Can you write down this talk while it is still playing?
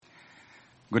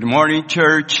Good morning,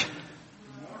 church.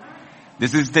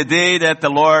 This is the day that the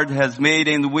Lord has made,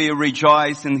 and we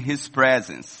rejoice in His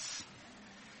presence.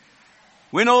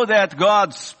 We know that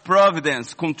God's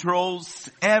providence controls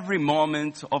every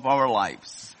moment of our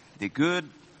lives, the good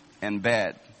and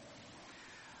bad.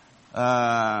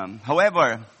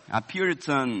 However, a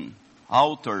Puritan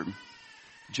author,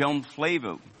 John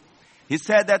Flavel, he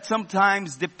said that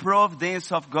sometimes the providence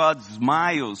of God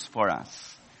smiles for us.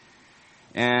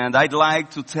 And I'd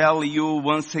like to tell you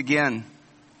once again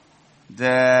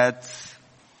that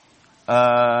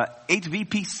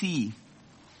HVPC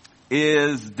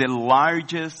is the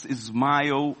largest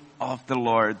smile of the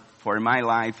Lord for my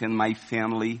life and my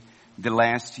family the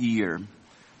last year.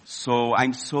 So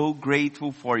I'm so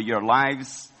grateful for your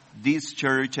lives, this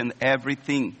church, and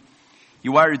everything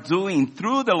you are doing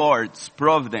through the Lord's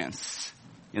providence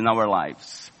in our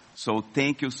lives. So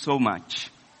thank you so much.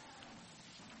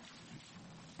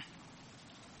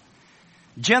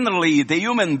 Generally, the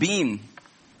human being,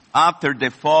 after the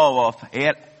fall of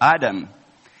Adam,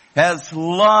 has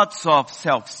lots of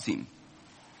self-esteem.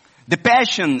 The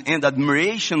passion and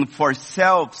admiration for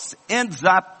self ends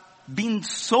up being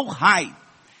so high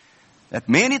that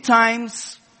many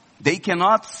times they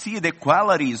cannot see the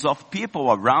qualities of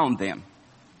people around them.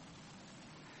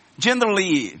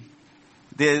 Generally,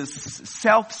 this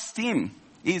self-esteem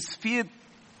is fed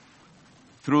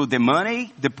through the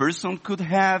money the person could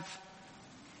have,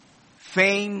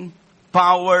 fame,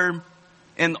 power,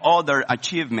 and other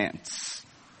achievements.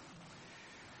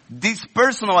 This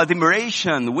personal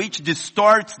admiration, which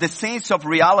distorts the sense of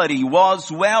reality, was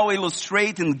well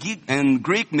illustrated in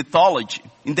Greek mythology,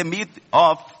 in the myth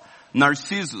of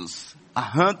Narcissus, a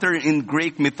hunter in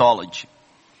Greek mythology.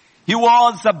 He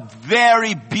was a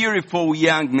very beautiful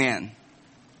young man,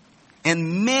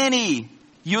 and many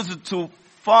used to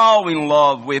fall in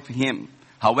love with him.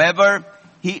 However,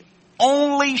 he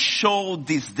only showed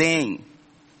disdain.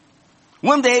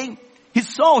 One day, he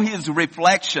saw his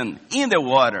reflection in the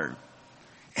water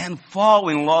and fell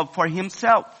in love for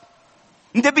himself.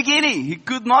 In the beginning, he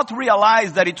could not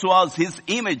realize that it was his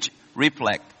image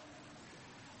reflect.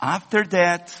 After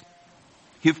that,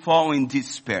 he fell in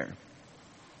despair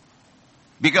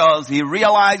because he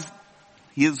realized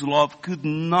his love could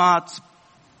never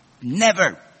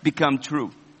become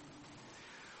true.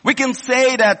 We can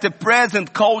say that the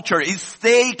present culture is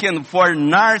taken for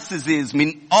narcissism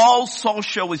in all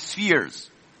social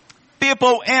spheres.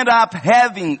 People end up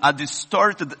having a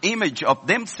distorted image of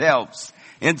themselves,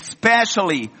 and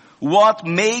especially what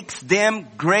makes them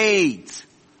great.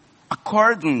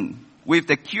 According with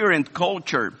the current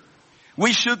culture,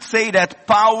 we should say that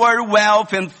power,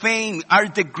 wealth, and fame are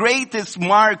the greatest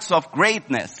marks of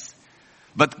greatness.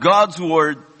 But God's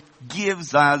Word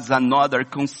gives us another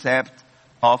concept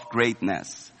of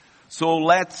greatness. So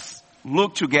let's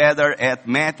look together at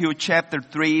Matthew chapter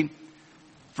 3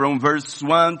 from verse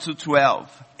 1 to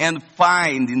 12 and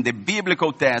find in the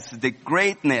biblical text the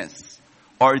greatness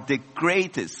or the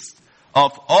greatest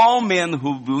of all men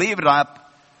who've lived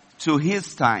up to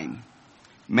his time.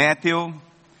 Matthew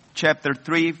chapter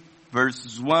 3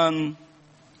 verses 1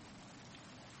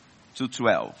 to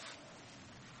 12.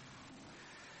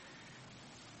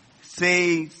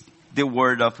 Says the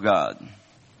word of God.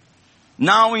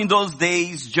 Now in those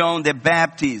days, John the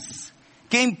Baptist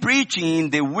came preaching in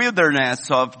the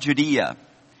wilderness of Judea,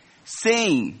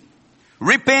 saying,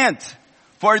 "Repent,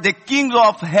 for the kingdom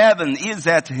of heaven is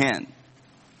at hand."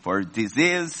 For this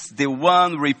is the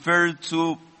one referred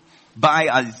to by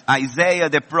Isaiah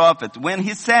the prophet when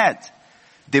he said,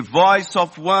 "The voice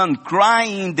of one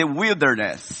crying in the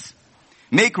wilderness,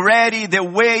 make ready the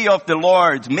way of the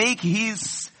Lord, make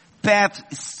his path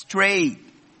straight."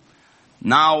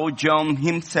 Now John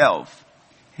himself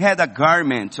had a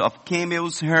garment of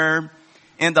camel's hair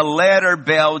and a leather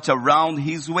belt around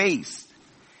his waist,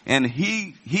 and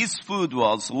his food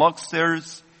was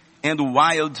locusts and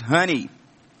wild honey.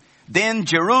 Then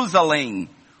Jerusalem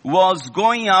was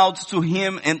going out to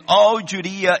him, and all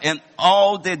Judea and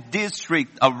all the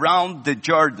district around the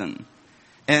Jordan,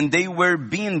 and they were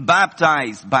being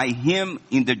baptized by him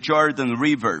in the Jordan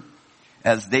River,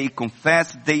 as they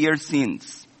confessed their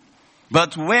sins.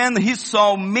 But when he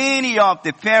saw many of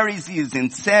the Pharisees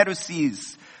and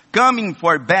Sadducees coming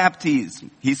for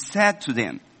baptism, he said to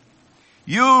them,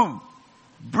 "You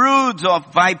brood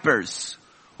of vipers,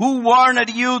 who warned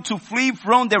you to flee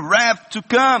from the wrath to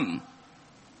come?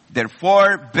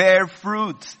 Therefore bear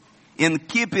fruit in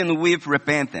keeping with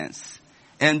repentance.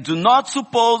 And do not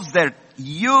suppose that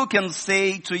you can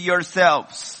say to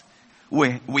yourselves,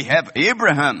 we have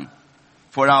Abraham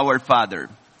for our father.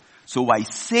 So I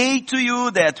say to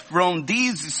you that from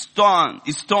these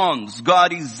stones,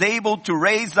 God is able to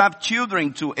raise up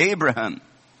children to Abraham.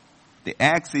 The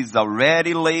axe is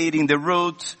already laid in the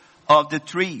roots of the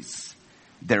trees.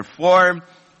 Therefore,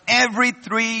 every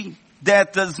tree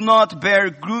that does not bear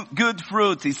good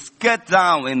fruit is cut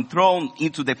down and thrown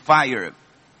into the fire.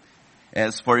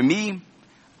 As for me,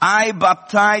 I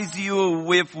baptize you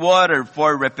with water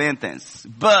for repentance,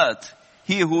 but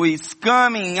he who is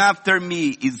coming after me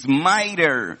is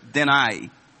mightier than I,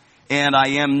 and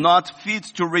I am not fit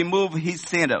to remove his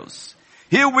sandals.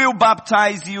 He will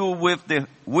baptize you with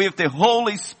the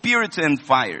Holy Spirit and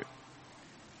fire.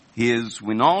 His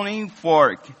winnowing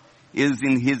fork is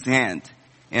in his hand,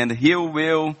 and he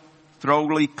will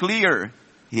thoroughly clear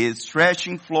his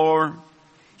threshing floor.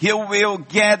 He will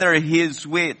gather his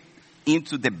wheat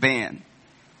into the barn,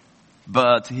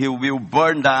 but he will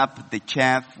burn up the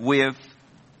chaff with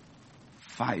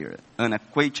fire,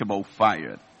 unquenchable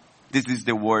fire. This is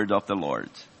the word of the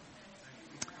Lord.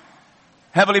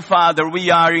 Heavenly Father, we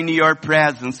are in your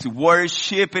presence,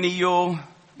 worshiping you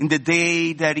in the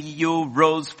day that you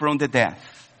rose from the dead.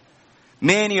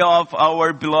 Many of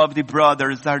our beloved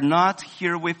brothers are not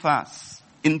here with us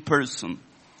in person,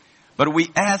 but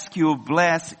we ask you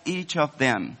bless each of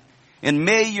them, and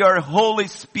may your Holy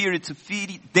Spirit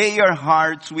feed their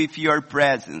hearts with your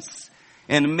presence,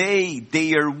 and may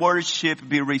their worship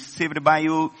be received by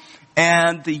you,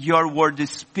 and your word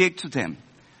speak to them.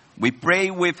 We pray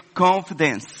with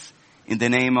confidence in the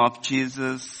name of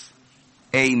Jesus.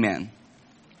 Amen.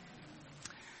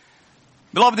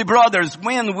 Beloved brothers,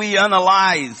 when we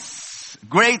analyze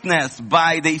greatness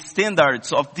by the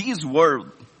standards of this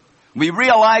world, we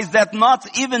realize that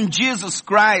not even Jesus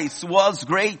Christ was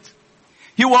great.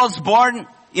 He was born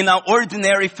in an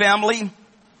ordinary family.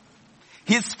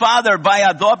 His father by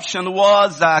adoption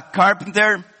was a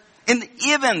carpenter. And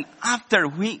even after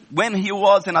when he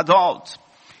was an adult,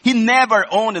 he never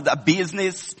owned a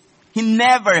business. He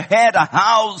never had a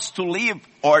house to live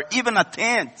or even a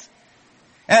tent.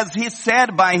 As he said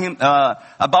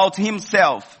about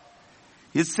himself,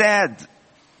 he said,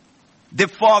 the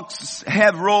foxes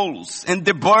have holes and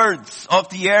the birds of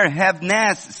the air have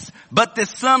nests, but the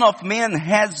Son of Man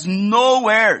has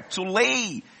nowhere to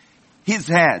lay his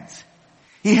head.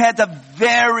 He had a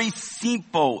very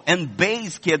simple and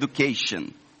basic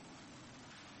education.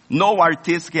 No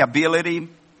artistic ability,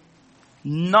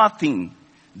 nothing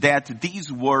that this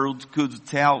world could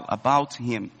tell about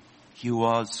him. He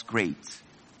was great.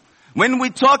 When we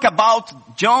talk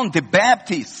about John the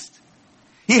Baptist,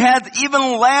 he had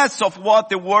even less of what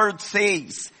the word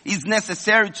says is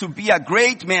necessary to be a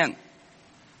great man.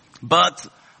 But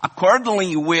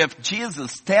accordingly with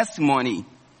Jesus' testimony,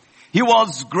 he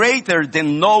was greater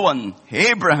than Noah,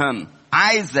 Abraham,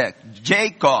 Isaac,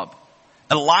 Jacob,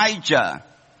 Elijah,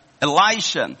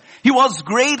 Elisha. He was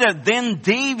greater than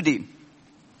David.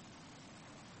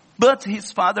 But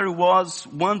his father was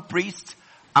one priest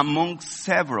among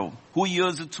several who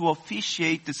used to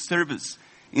officiate the service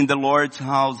in the Lord's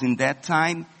house in that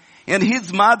time. And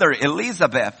his mother,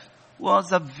 Elizabeth,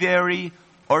 was a very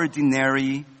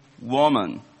ordinary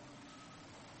woman.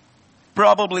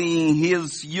 Probably in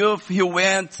his youth he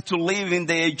went to live in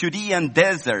the Judean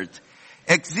desert,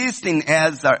 existing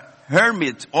as a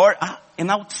hermit or an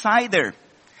outsider.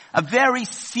 A very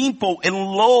simple and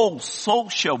low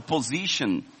social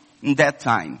position in that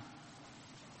time.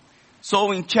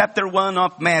 So in chapter 1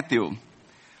 of Matthew,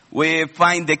 we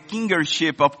find the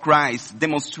kingship of Christ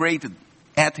demonstrated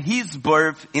at his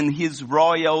birth in his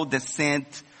royal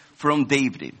descent from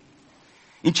David.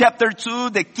 In chapter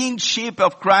 2, the kingship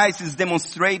of Christ is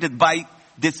demonstrated by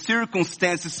the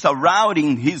circumstances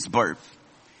surrounding his birth.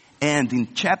 And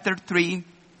in chapter 3,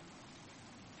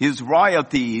 his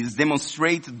royalty is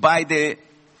demonstrated by the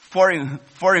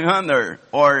forerunner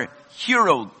or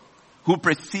hero who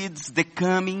precedes the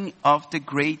coming of the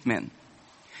great man.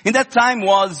 In that time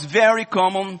was very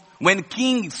common when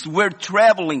kings were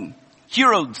traveling.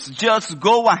 Heroes just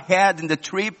go ahead in the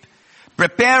trip,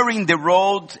 preparing the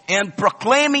road and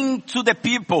proclaiming to the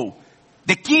people,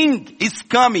 the king is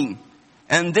coming.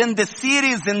 And then the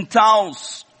cities and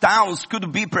towns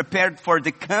could be prepared for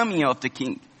the coming of the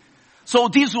king. So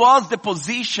this was the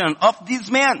position of this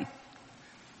man.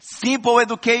 Simple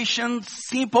education,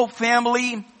 simple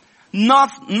family,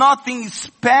 nothing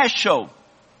special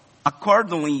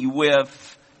accordingly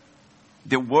with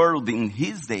the world in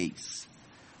his days.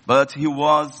 But he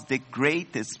was the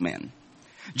greatest man.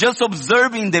 Just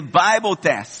observing the Bible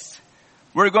text,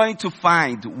 we're going to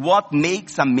find what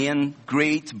makes a man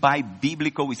great by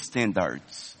biblical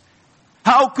standards.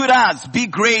 How could us be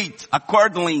great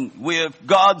accordingly with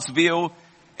God's will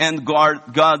and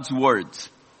God's words.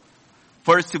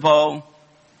 First of all,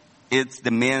 it's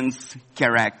the man's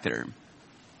character.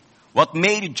 What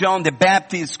made John the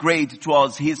Baptist great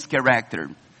was his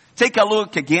character. Take a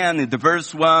look again at the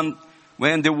verse 1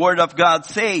 when the word of God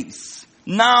says,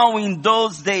 "Now in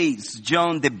those days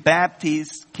John the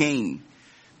Baptist came,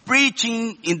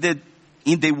 preaching in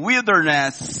the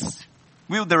wilderness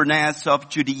of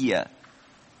Judea,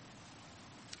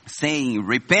 saying,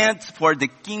 repent, for the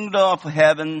kingdom of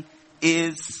heaven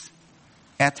is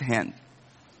at hand."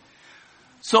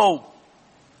 So,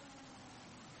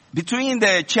 between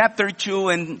the chapter 2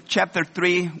 and chapter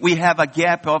 3, we have a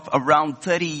gap of around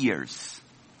 30 years.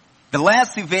 The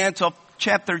last event of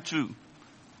chapter 2,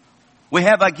 we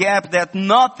have a gap that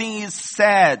nothing is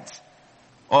said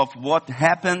of what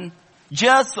happened.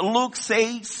 Just Luke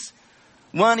says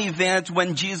one event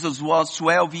when Jesus was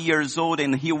 12 years old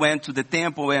and he went to the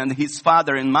temple and his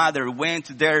father and mother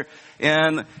went there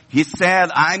and he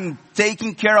said, "I'm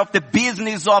taking care of the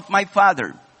business of my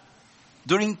father."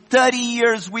 During 30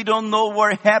 years, we don't know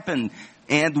what happened.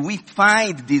 And we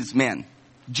find this man,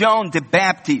 John the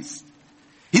Baptist.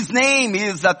 His name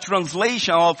is a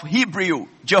translation of Hebrew,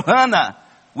 Johanna,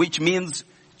 which means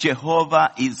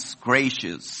Jehovah is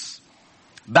gracious.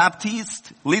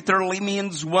 Baptist literally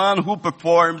means one who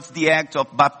performs the act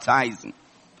of baptizing.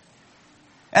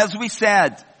 As we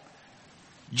said,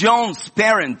 John's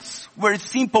parents were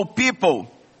simple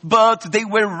people, but they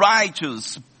were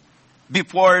righteous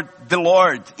before the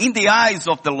Lord, in the eyes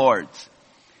of the Lord.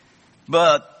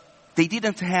 But they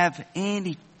didn't have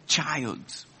any child.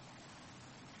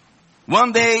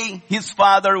 One day, his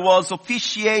father was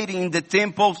officiating in the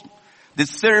temple, the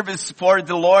service for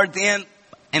the Lord, and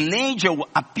an angel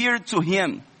appeared to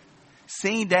him,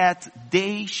 saying that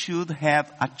they should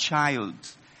have a child.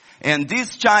 And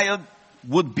this child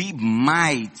would be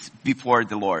mighty before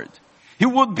the Lord. He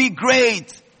would be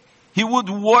great. He would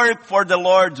work for the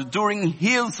Lord during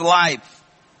his life.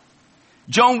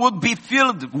 John would be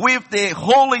filled with the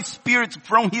Holy Spirit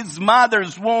from his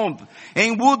mother's womb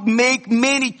and would make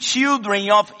many children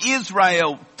of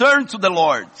Israel turn to the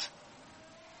Lord.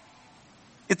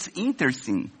 It's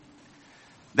interesting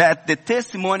that the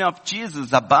testimony of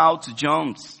Jesus about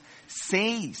John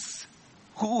says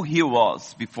who he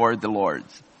was before the Lord.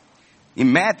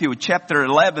 In Matthew chapter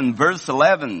 11, verse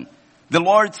 11, the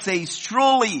Lord says,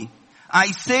 "Truly,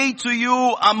 I say to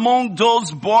you, among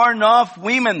those born of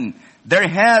women, there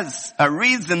has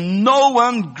arisen no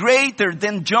one greater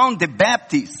than John the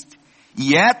Baptist.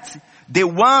 Yet, the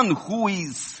one who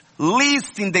is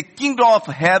least in the kingdom of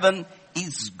heaven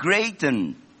is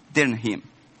greater than him."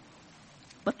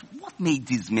 But what made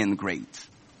this man great?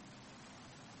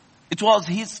 It was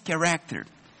his character.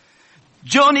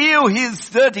 John knew his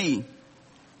duty,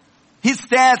 his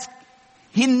task.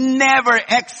 He never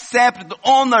accepted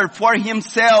honor for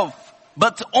himself,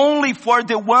 but only for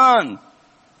the one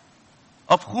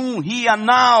of whom he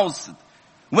announced.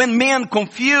 When men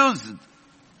confused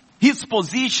his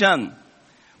position,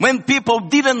 when people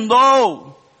didn't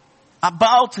know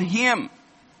about him,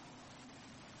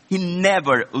 he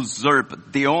never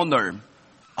usurped the honor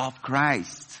of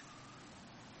Christ.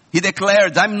 He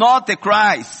declared, "I'm not the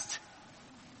Christ."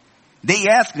 They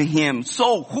asked him,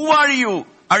 "So who are you?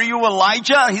 Are you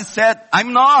Elijah?" He said,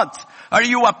 "I'm not." "Are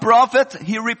you a prophet?"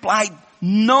 He replied,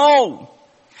 "No."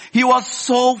 He was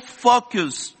so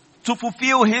focused to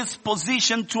fulfill his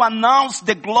position to announce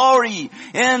the glory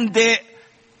and the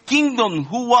kingdom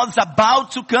who was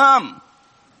about to come.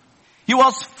 He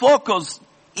was focused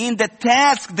in the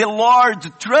task the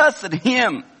Lord trusted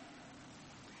him.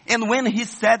 And when he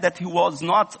said that he was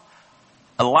not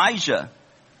Elijah,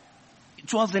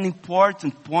 it was an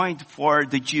important point for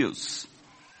the Jews.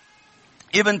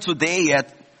 Even today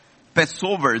at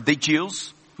Passover, the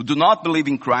Jews who do not believe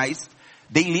in Christ,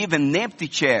 they leave an empty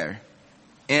chair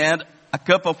and a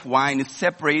cup of wine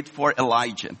separate for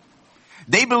Elijah.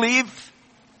 They believe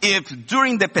if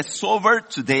during the Passover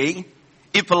today,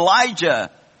 if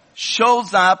Elijah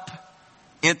shows up,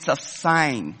 it's a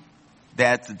sign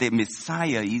that the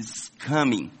Messiah is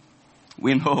coming.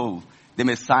 We know the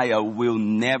Messiah will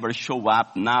never show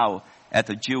up now at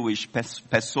a Jewish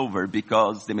Passover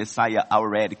because the Messiah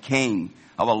already came,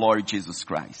 our Lord Jesus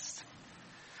Christ.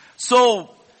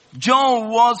 So, John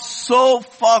was so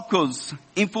focused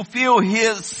in fulfill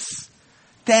his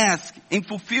task, in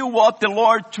fulfill what the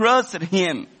Lord trusted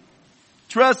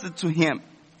to him.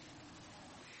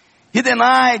 He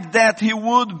denied that he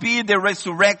would be the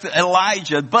resurrected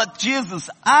Elijah, but Jesus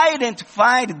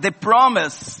identified the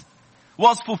promise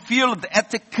was fulfilled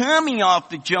at the coming of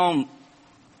the John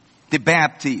the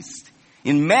Baptist.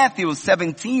 In Matthew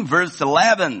 17 verse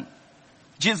 11,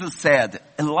 Jesus said,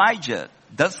 Elijah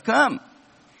does come,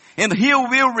 and he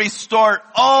will restore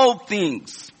all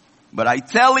things. But I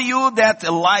tell you that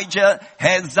Elijah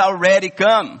has already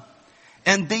come,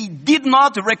 and they did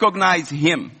not recognize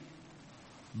him,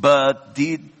 but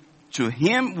did to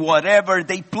him whatever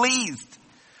they pleased.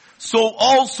 So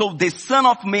also the Son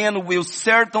of Man will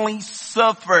certainly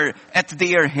suffer at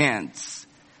their hands.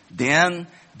 Then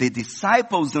the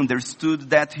disciples understood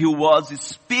that he was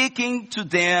speaking to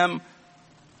them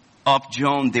of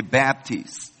John the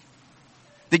Baptist.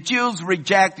 The Jews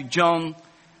rejected John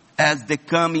as the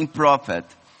coming prophet,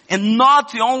 and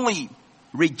not only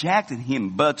rejected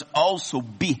him, but also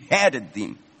beheaded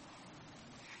him.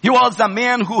 He was a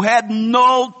man who had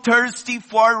no thirsty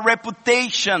for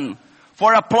reputation,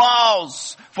 for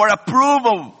applause, for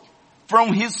approval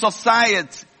from his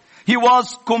society. He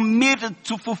was committed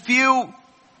to fulfill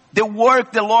the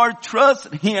work the Lord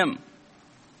trusted him.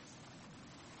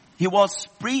 He was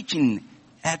preaching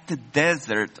at the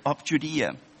desert of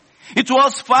Judea. It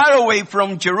was far away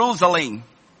from Jerusalem,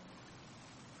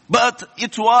 but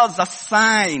it was a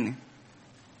sign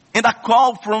and a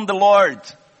call from the Lord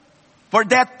for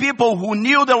that people who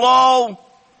knew the law,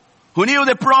 who knew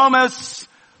the promise,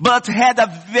 but had a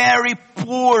very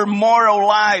poor moral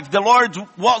life. The Lord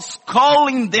was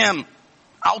calling them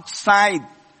outside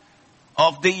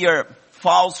of their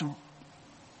false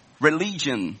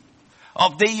religion,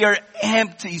 of their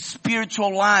empty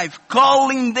spiritual life,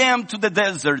 calling them to the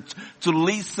desert to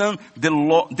listen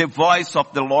the voice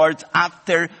of the Lord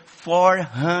after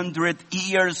 400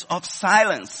 years of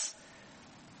silence.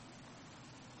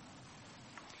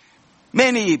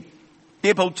 Many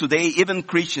people today, even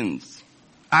Christians,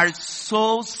 are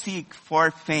so sick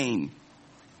for fame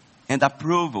and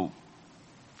approval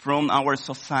from our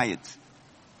society.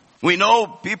 We know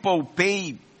people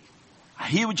pay a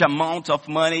huge amount of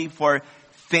money for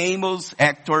famous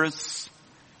actors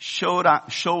show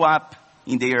up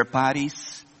in their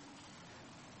parties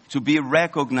to be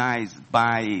recognized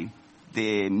by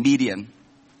the media.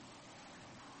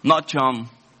 Not John.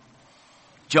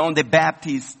 John the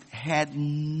Baptist had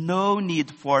no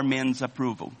need for men's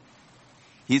approval.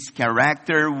 His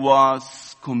character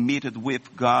was committed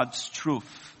with God's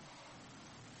truth,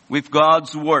 with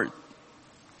God's word.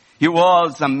 He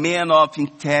was a man of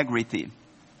integrity.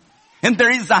 And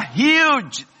there is a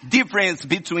huge difference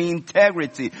between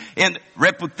integrity and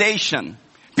reputation.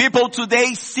 People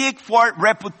today seek for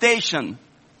reputation.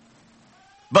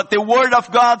 But the word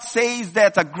of God says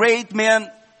that a great man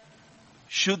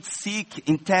should seek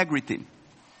integrity.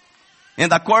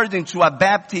 And according to a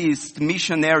Baptist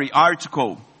missionary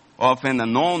article of an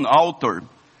unknown author,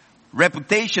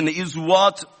 reputation is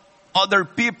what other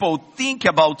people think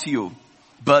about you.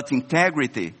 But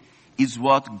integrity is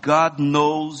what God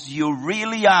knows you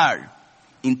really are.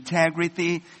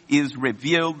 Integrity is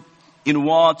revealed in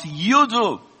what you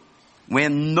do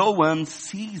when no one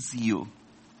sees you.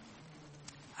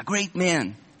 A great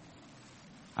man,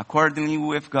 accordingly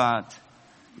with God,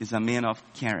 is a man of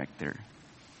character,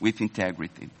 with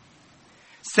integrity.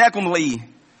 Secondly,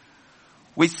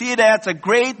 we see that a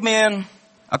great man,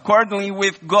 accordingly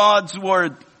with God's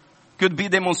word, could be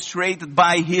demonstrated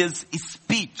by his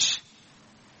speech.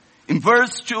 In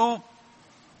verse 2,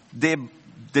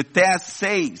 the text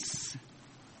says,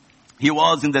 he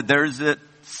was in the desert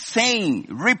saying,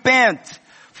 repent,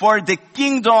 for the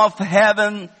kingdom of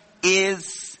heaven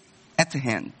is at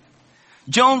hand.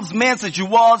 John's message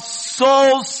was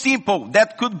so simple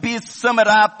that could be summed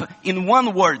up in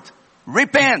one word,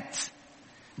 repent.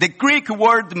 The Greek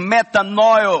word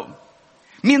metanoia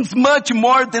means much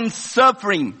more than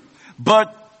suffering,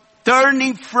 but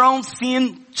turning from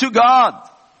sin to God.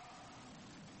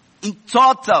 In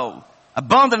total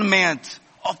abandonment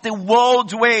of the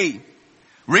world way.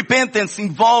 Repentance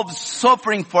involves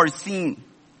suffering for sin,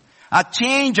 a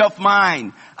change of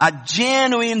mind, a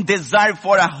genuine desire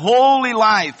for a holy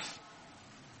life.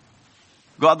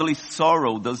 Godly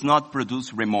sorrow does not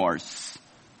produce remorse,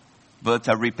 but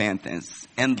a repentance,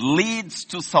 and leads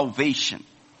to salvation.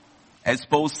 As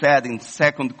Paul said in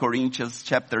 2 Corinthians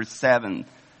chapter 7,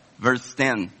 verse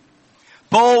 10.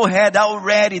 Paul had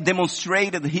already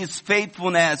demonstrated his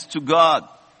faithfulness to God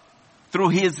through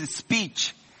his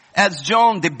speech as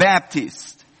John the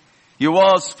Baptist. He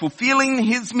was fulfilling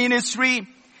his ministry.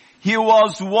 He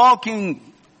was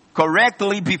walking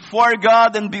correctly before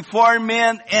God and before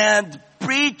men and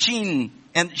preaching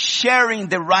and sharing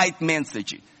the right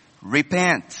message.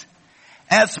 Repent.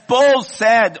 As Paul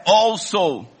said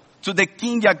also to the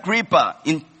King Agrippa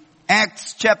in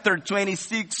Acts chapter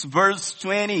 26 verse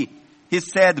 20, he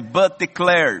said, but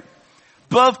declare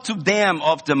both to them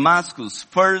of Damascus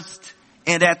first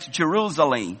and at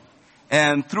Jerusalem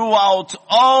and throughout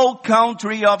all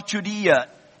country of Judea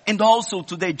and also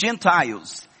to the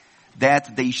Gentiles,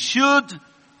 that they should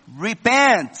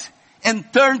repent and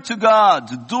turn to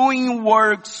God, doing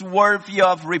works worthy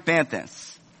of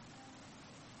repentance.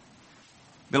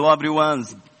 Beloved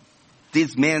ones,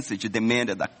 this message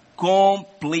demanded a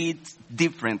complete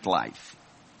different life.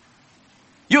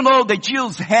 You know, the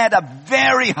Jews had a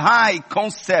very high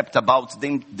concept about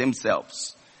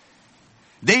themselves.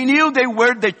 They knew they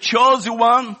were the chosen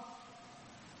one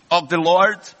of the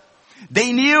Lord.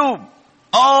 They knew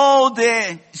all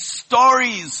the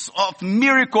stories of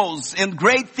miracles and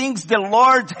great things the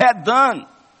Lord had done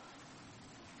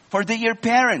for their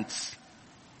parents.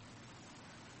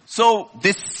 So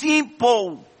the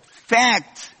simple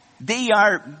fact, they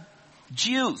are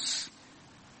Jews,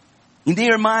 in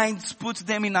their minds puts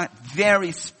them in a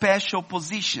very special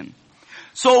position.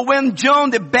 So when John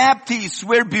the Baptist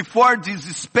were before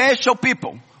these special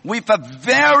people with a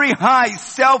very high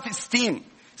self-esteem,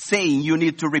 saying you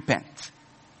need to repent.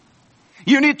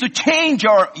 You need to change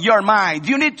your mind.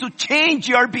 You need to change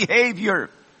your behavior.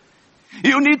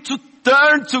 You need to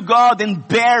turn to God and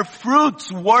bear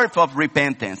fruits worth of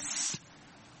repentance.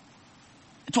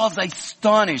 It was an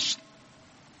astonished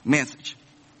message.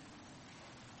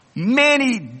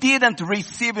 Many didn't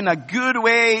receive in a good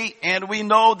way, and we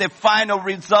know the final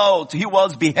result. He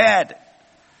was beheaded.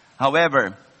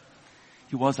 However,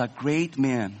 he was a great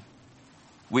man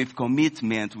with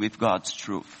commitment with God's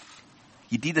truth.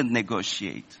 He didn't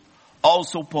negotiate.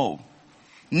 Also Paul.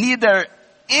 Neither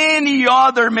any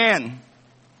other man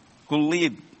who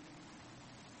lived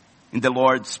in the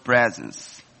Lord's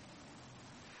presence.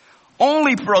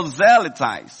 Only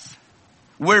proselytes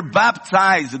were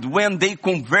baptized when they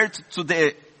converted to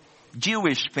the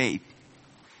Jewish faith.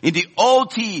 In the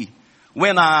OT,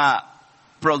 when a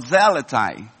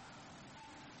proselyte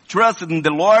trusted in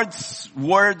the Lord's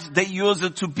word, they used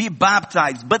it to be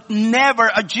baptized, but never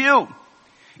a Jew.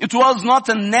 It was not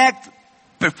an act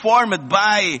performed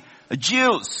by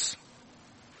Jews.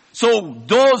 So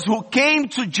those who came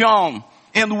to John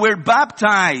and were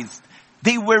baptized,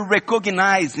 they were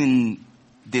recognizing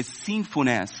the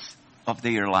sinfulness of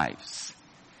their lives.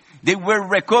 They were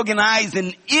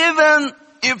recognizing, even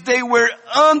if they were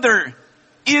under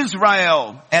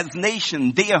Israel as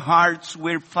nation, their hearts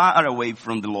were far away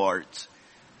from the Lord.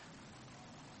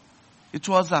 It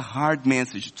was a hard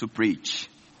message to preach.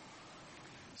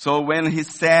 So when he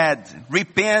said,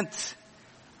 repent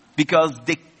because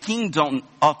the kingdom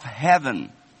of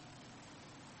heaven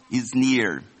is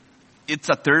near. It's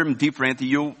a term different.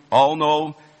 You all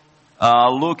know.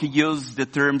 Luke used the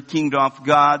term kingdom of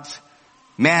God.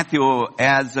 Matthew,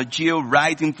 as a Jew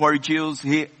writing for Jews,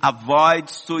 he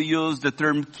avoids to use the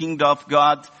term kingdom of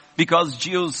God because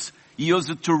Jews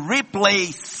use it to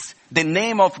replace the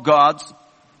name of God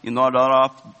in order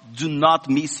of do not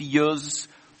misuse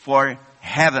for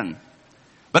heaven.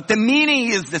 But the meaning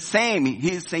is the same.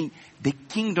 He is saying the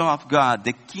kingdom of God,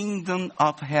 the kingdom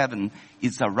of heaven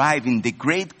is arriving. The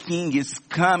great king is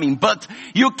coming, but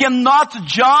you cannot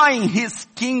join his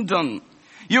kingdom.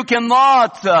 You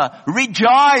cannot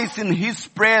rejoice in his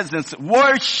presence,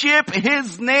 worship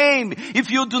his name if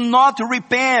you do not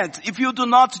repent, if you do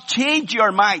not change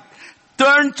your mind,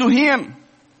 turn to him.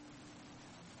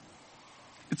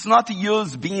 It's not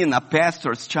use being a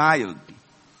pastor's child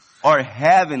or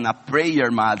having a prayer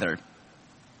mother.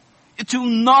 It will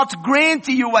not grant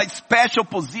you a special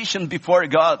position before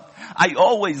God. I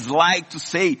always like to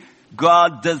say,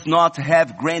 God does not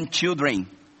have grandchildren.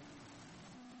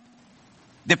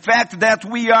 The fact that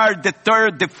we are the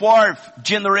third, the fourth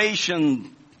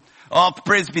generation of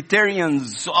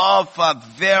Presbyterians, of a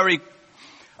very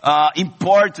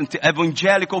important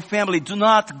evangelical family, do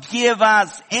not give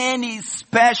us any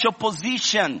special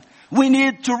position. We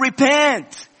need to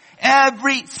repent.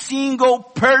 Every single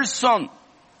person.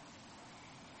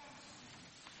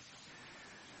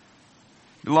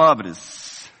 Beloved,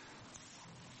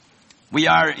 we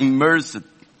are immersed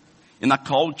in a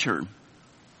culture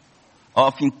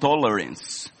of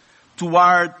intolerance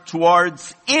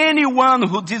towards anyone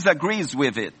who disagrees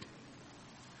with it.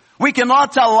 We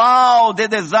cannot allow the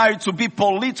desire to be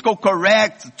politically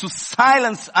correct to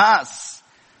silence us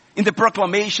in the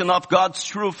proclamation of God's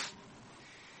truth.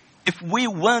 If we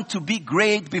want to be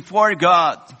great before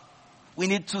God, we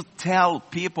need to tell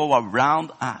people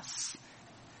around us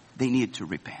they need to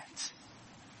repent.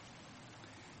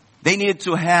 They need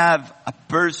to have a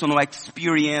personal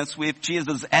experience with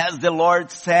Jesus, as the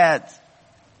Lord said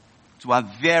to a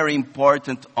very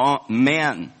important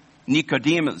man,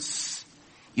 Nicodemus.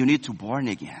 You need to be born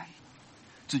again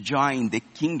to join the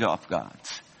kingdom of God.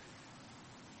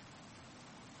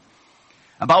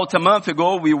 About a month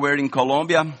ago, we were in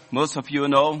Colombia, most of you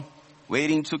know,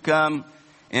 waiting to come,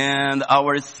 and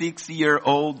our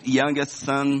 6-year-old youngest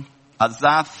son,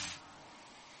 Azaf,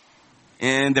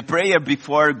 in the prayer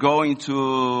before going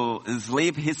to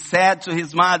sleep, he said to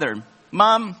his mother,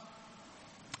 "Mom,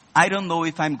 I don't know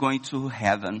if I'm going to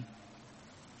heaven."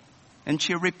 And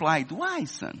she replied, "Why,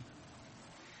 son?"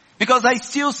 "Because I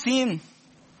still sin.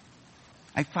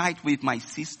 I fight with my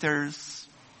sisters.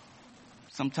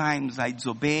 Sometimes I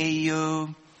disobey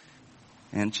you."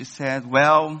 And she said,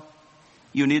 "Well,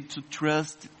 you need to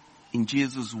trust in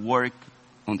Jesus' work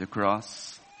on the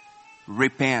cross.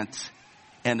 Repent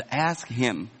and ask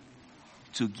Him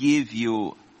to give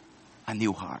you a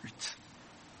new heart.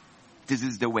 This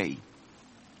is the way."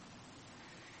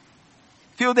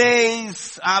 Few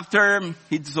days after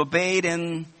he disobeyed,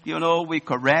 and we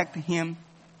correct him,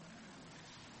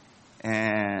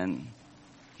 and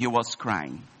he was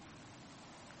crying.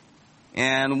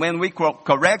 And when we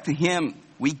correct him,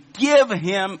 we give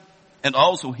him and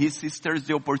also his sisters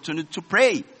the opportunity to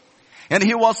pray. And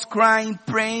he was crying,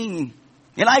 praying.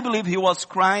 And I believe he was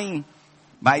crying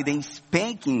by the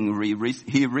spanking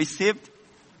he received.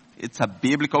 It's a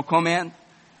biblical command.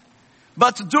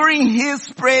 But during his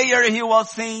prayer, he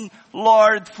was saying,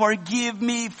 "Lord, forgive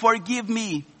me, forgive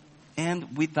me."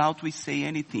 And without we say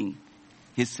anything,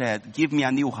 he said, "Give me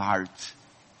a new heart.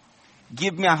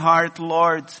 Give me a heart,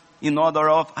 Lord, in order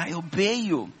of I obey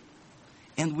you."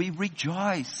 And we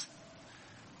rejoice.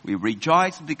 We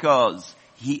rejoice because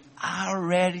he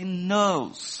already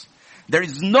knows there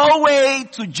is no way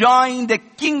to join the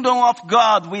kingdom of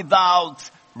God without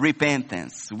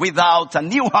repentance, without a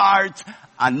new heart,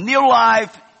 a new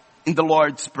life in the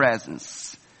Lord's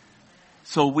presence.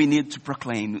 So we need to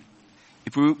proclaim.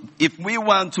 If we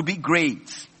want to be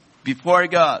great before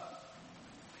God,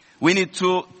 we need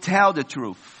to tell the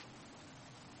truth.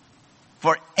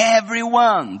 For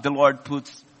everyone the Lord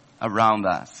puts around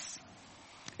us.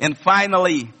 And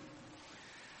finally,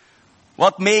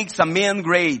 what makes a man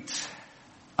great,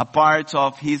 a part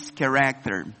of his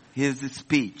character, his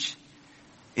speech,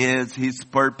 is his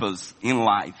purpose in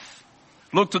life.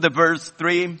 Look to the verse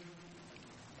 3.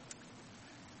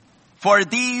 "For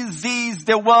this is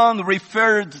the one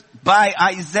referred by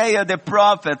Isaiah the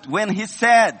prophet when he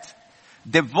said,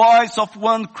 'The voice of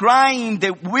one crying in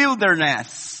the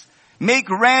wilderness, make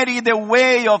ready the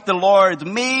way of the Lord,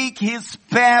 make his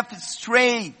path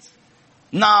straight.'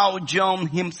 Now John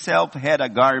himself had a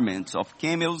garment of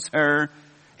camel's hair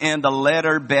and a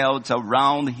leather belt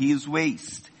around his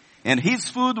waist. And his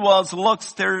food was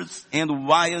locusts and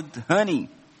wild honey.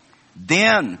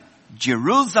 Then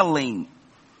Jerusalem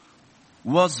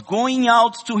was going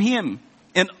out to him,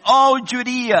 and all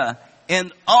Judea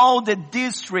and all the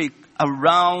district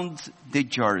around the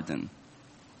Jordan.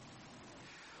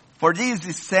 For this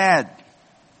is said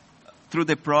through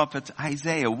the prophet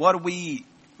Isaiah." What we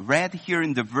read here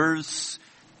in the verse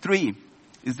 3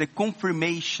 is the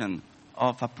confirmation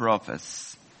of a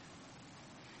prophecy.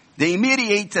 The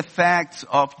immediate effect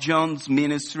of John's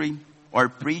ministry or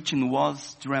preaching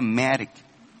was dramatic.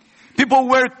 People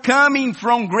were coming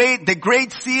from the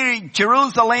great city,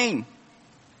 Jerusalem,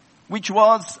 which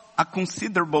was a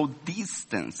considerable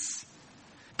distance,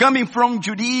 coming from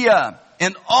Judea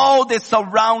and all the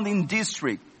surrounding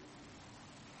district.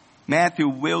 Matthew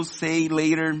will say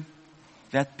later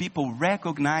that people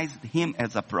recognized him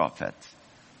as a prophet.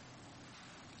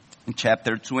 In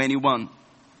chapter 21.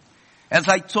 As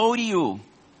I told you,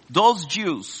 those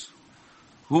Jews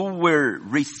who were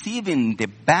receiving the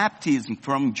baptism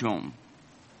from John,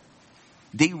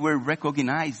 they were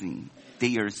recognizing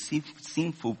their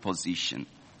sinful position.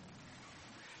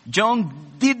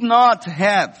 John did not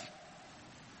have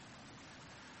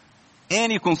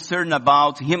any concern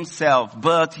about himself,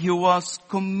 but he was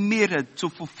committed to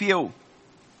fulfill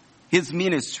his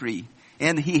ministry,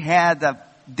 and he had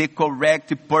the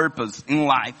correct purpose in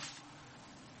life.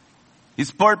 His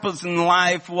purpose in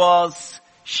life was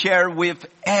share with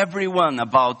everyone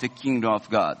about the kingdom of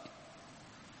God.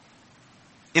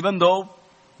 Even though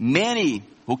many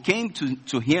who came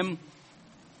to him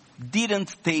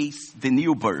didn't taste the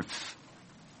new birth,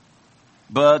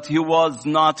 but he was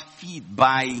not fed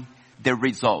by the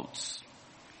results.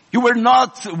 He was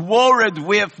not worried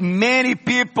with many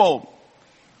people.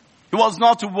 He was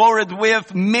not worried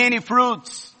with many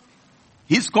fruits.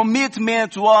 His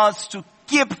commitment was to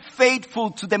keep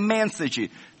faithful to the message,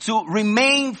 to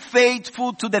remain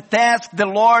faithful to the task the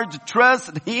Lord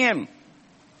trusted him.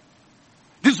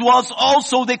 This was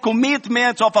also the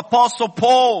commitment of Apostle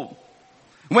Paul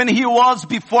when he was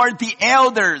before the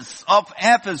elders of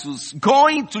Ephesus,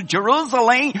 going to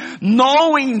Jerusalem,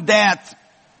 knowing that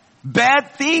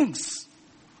Bad things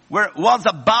was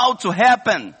about to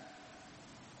happen.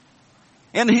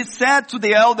 And he said to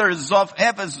the elders of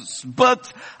Ephesus,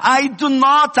 but I do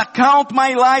not account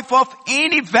my life of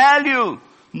any value,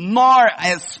 nor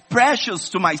as precious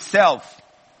to myself.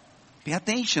 Pay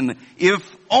attention. If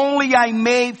only I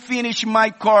may finish my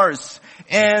course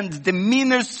and the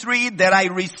ministry that I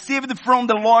received from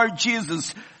the Lord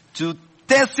Jesus to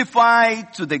testify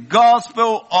to the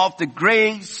gospel of the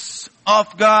grace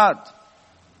of God.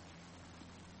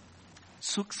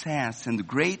 Success and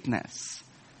greatness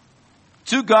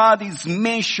to God is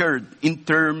measured in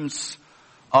terms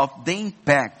of the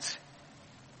impact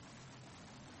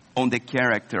on the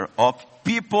character of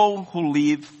people who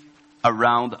live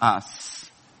around us.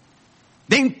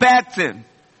 The impact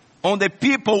on the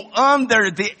people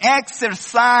under the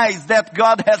exercise that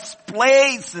God has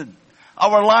placed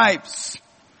our lives.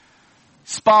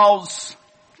 Spouse,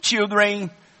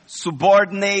 children,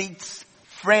 subordinates,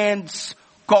 friends,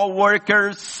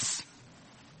 co-workers.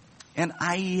 And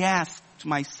I asked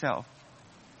myself,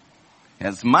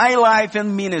 has my life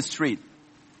and ministry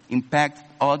impacted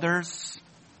others?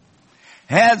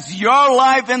 Has your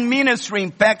life and ministry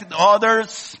impacted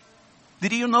others?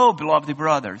 Did you know, beloved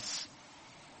brothers,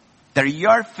 that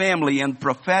your family and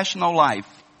professional life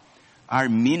are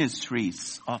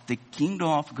ministries of the kingdom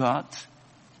of God?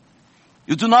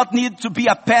 You do not need to be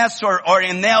a pastor or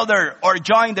an elder or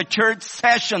join the church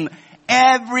session.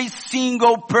 Every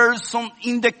single person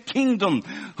in the kingdom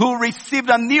who received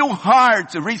a new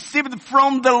heart, received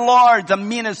from the Lord a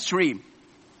ministry.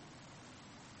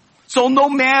 So no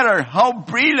matter how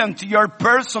brilliant your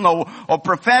personal or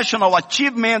professional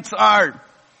achievements are,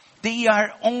 they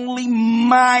are only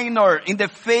minor in the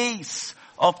face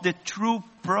of the true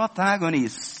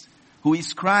protagonist, who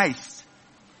is Christ.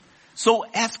 So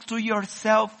ask to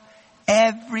yourself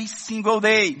every single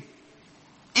day,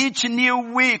 each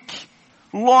new week,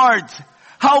 Lord,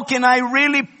 how can I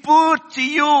really put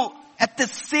you at the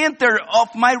center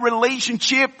of my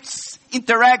relationships,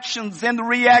 interactions, and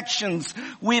reactions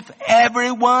with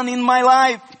everyone in my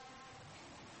life?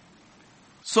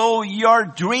 So your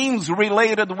dreams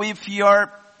related with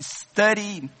your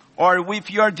study or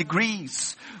with your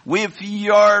degrees, with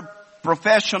your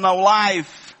professional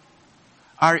life,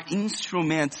 are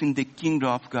instruments in the kingdom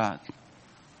of God.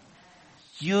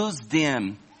 Use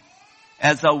them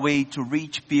as a way to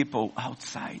reach people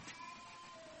outside.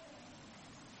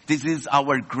 This is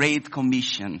our great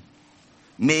commission.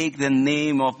 Make the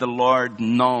name of the Lord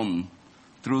known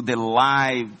through the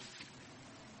life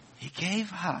He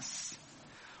gave us.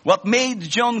 What made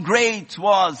John great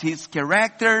was his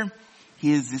character,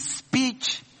 his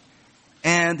speech,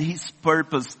 and his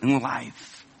purpose in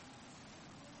life.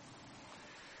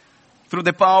 Through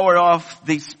the power of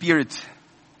the Spirit,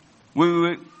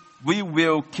 we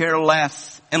will care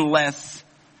less and less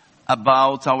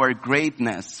about our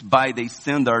greatness by the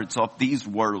standards of this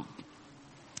world.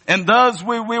 And thus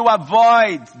we will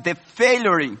avoid the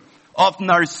failure of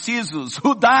Narcissus,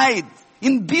 who died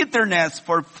in bitterness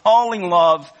for falling in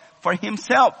love for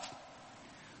himself.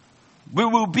 We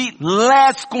will be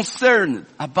less concerned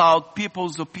about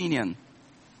people's opinion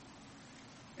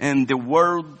and the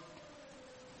world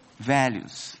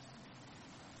values.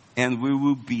 And we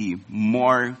will be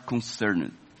more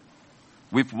concerned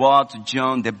with what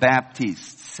John the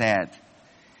Baptist said.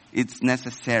 It's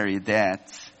necessary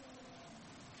that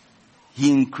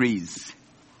he increase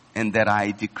and that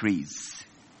I decrease.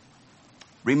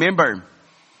 Remember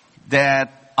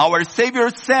that our Savior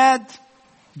said,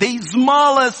 the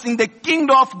smallest in the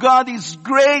kingdom of God is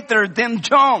greater than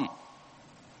John.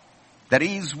 That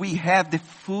is, we have the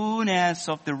fullness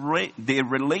of the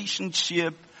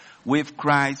relationship with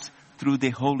Christ through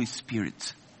the Holy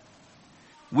Spirit.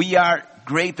 We are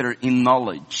greater in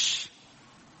knowledge.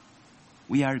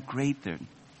 We are greater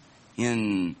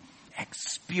in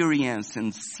experience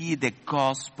and see the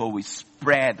gospel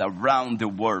spread around the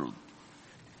world.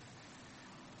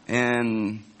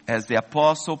 And as the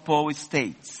Apostle Paul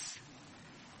states,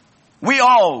 we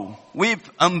all, with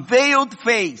unveiled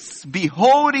face,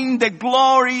 beholding the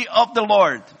glory of the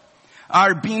Lord,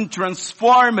 are being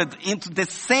transformed into the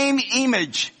same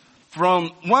image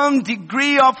from one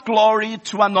degree of glory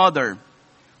to another.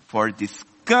 For this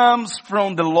comes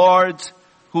from the Lord,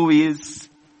 who is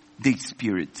the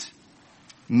Spirit.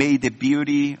 May the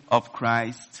beauty of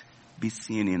Christ be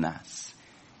seen in us,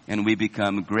 and we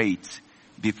become great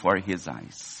before His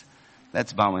eyes.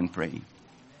 Let's bow and pray.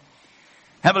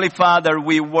 Heavenly Father,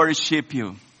 we worship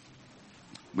You.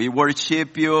 We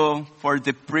worship You for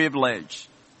the privilege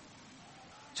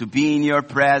to be in Your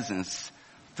presence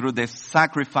through the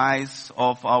sacrifice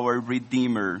of our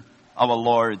Redeemer, our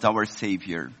Lord, our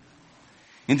Savior.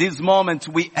 In this moment,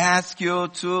 we ask you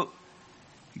to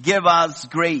give us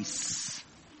grace.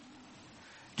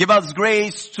 Give us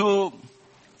grace to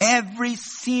every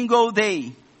single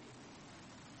day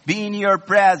be in your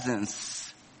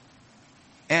presence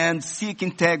and seek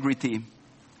integrity.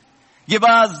 Give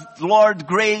us, Lord,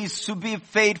 grace to be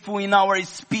faithful in our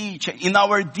speech, in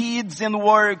our deeds and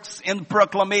works and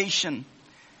proclamation.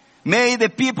 May the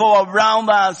people around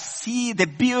us see the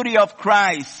beauty of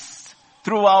Christ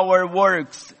through our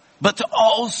works, but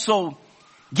also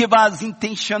give us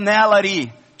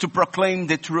intentionality to proclaim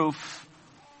the truth.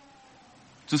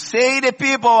 To say the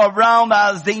people around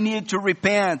us they need to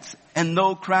repent and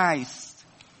know Christ.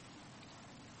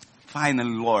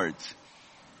 Finally, Lord,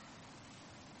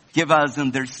 give us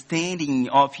understanding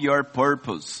of your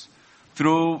purpose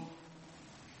through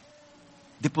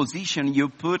the position you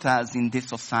put us in this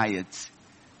society.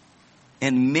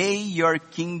 And may your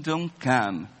kingdom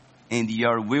come and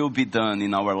your will be done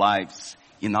in our lives,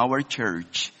 in our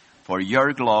church. For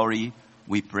your glory,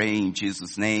 we pray in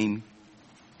Jesus' name.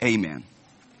 Amen.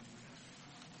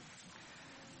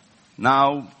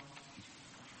 Now,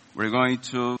 we're going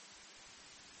to